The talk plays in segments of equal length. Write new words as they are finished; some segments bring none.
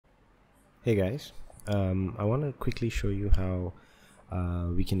Hey guys, I want to quickly show you how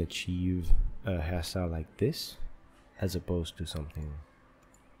we can achieve a hairstyle like this as opposed to something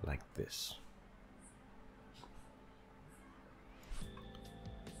like this.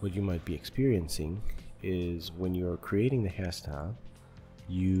 What you might be experiencing is when you're creating the hairstyle,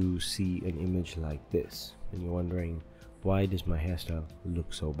 you see an image like this and you're wondering, why does my hairstyle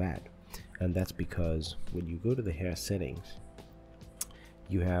look so bad? And that's because when you go to the hair settings,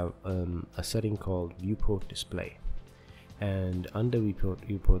 you have a setting called viewport display, and under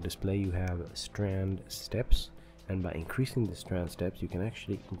viewport display you have strand steps, and by increasing the strand steps you can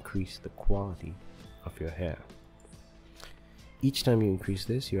actually increase the quality of your hair. Each time you increase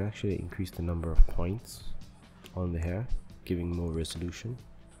this, you actually increase the number of points on the hair, giving more resolution.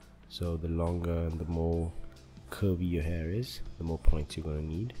 So the longer and the more curvy your hair is, the more points you're going to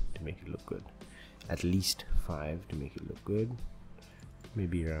need to make it look good. At least 5 to make it look good,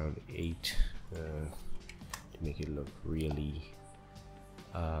 maybe around 8 to make it look really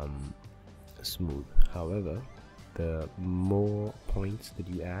smooth. However, the more points that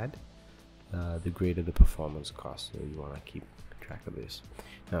you add, the greater the performance cost, so you want to keep track of this.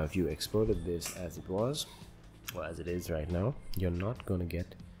 Now if you exported this as it was, or as it is right now, you're not going to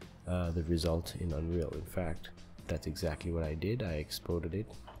get the result in Unreal. In fact, that's exactly what I did. I exported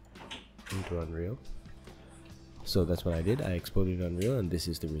it into Unreal. So that's what I did. I exported it Unreal, and this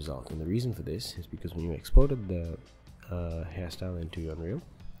is the result. And the reason for this is because when you exported the hairstyle into Unreal,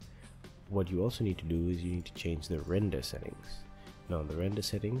 what you also need to do is you need to change the render settings. Now the render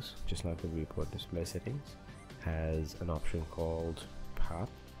settings, just like the viewport display settings, has an option called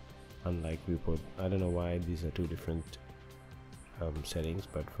path. Unlike viewport, I don't know why these are two different settings,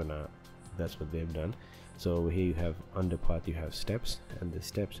 but for now that's what they've done. So here you have under path, you have steps, and the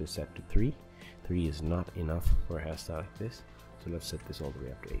steps is set to 3. 3 is not enough for a hairstyle like this, so let's set this all the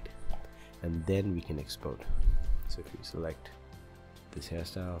way up to 8, and then we can export. So if you select this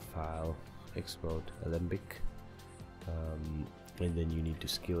hairstyle, file, export, Alembic, and then you need to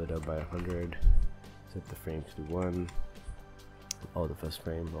scale it up by 100, set the frames to 1, or the first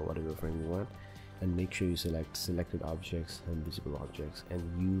frame, or whatever frame you want, and make sure you select selected objects and visible objects, and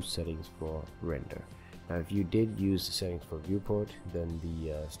use settings for render. Now if you did use the settings for viewport, then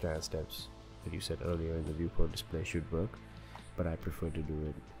the strand steps that you set earlier in the viewport display should work, but I prefer to do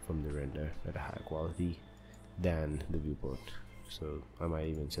it from the render at a higher quality than the viewport. So I might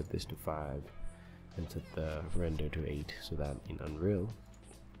even set this to 5 and set the render to 8, so that in Unreal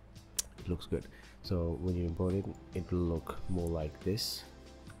it looks good. So when you import it, it will look more like this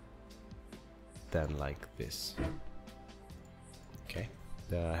than like this. Okay,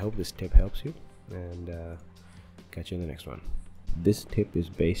 I hope this tip helps you, and catch you in the next one. This tip is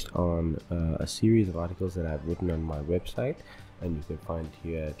based on a series of articles that I've written on my website, and you can find it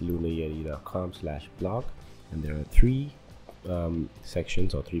here at lunayeti.com/blog, and there are 3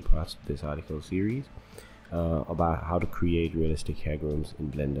 sections or 3 parts of this article series about how to create realistic hair grooms in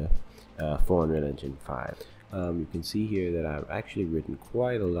Blender for Unreal Engine 5. You can see here that I've actually written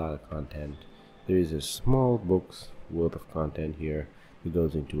quite a lot of content. There is a small book's worth of content here. It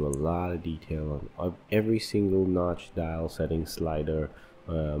goes into a lot of detail on every single notch, dial, setting, slider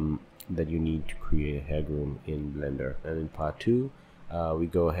that you need to create a hair groom in Blender. And in part 2, we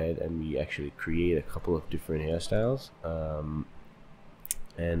go ahead and we actually create a couple of different hairstyles,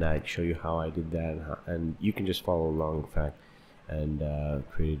 and I show you how I did that, and you can just follow along, in fact, and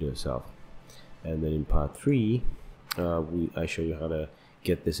create it yourself. And then in part 3, I show you how to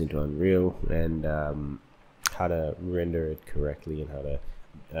get this into Unreal, and how to render it correctly, and how to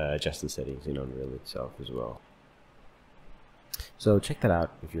adjust the settings in Unreal itself as well. So check that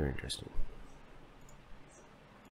out if you're interested.